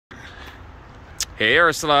Hey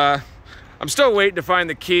Ursula, I'm still waiting to find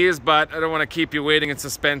the keys, but I don't want to keep you waiting in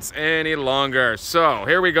suspense any longer. So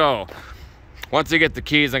here we go. Once I get the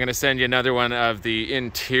keys, I'm going to send you another one of the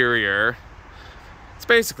interior. It's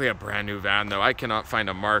basically a brand new van though. I cannot find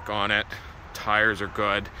a mark on it. Tires are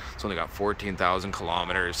good. It's only got 14,000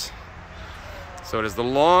 kilometers. So it is the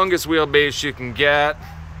longest wheelbase you can get.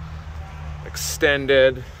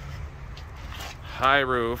 Extended, high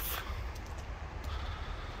roof.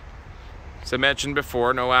 As I mentioned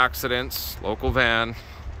before, no accidents, local van,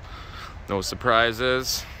 no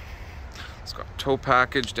surprises. It's got a tow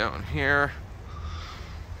package down here.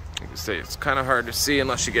 You can say it's kind of hard to see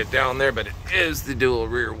unless you get down there, but it is the dual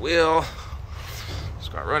rear wheel. It's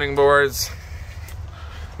got running boards.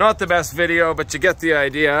 Not the best video, but you get the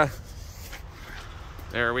idea.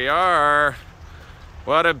 There we are.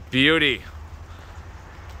 What a beauty.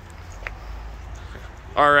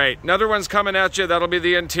 All right, another one's coming at you. That'll be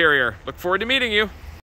the interior. Look forward to meeting you.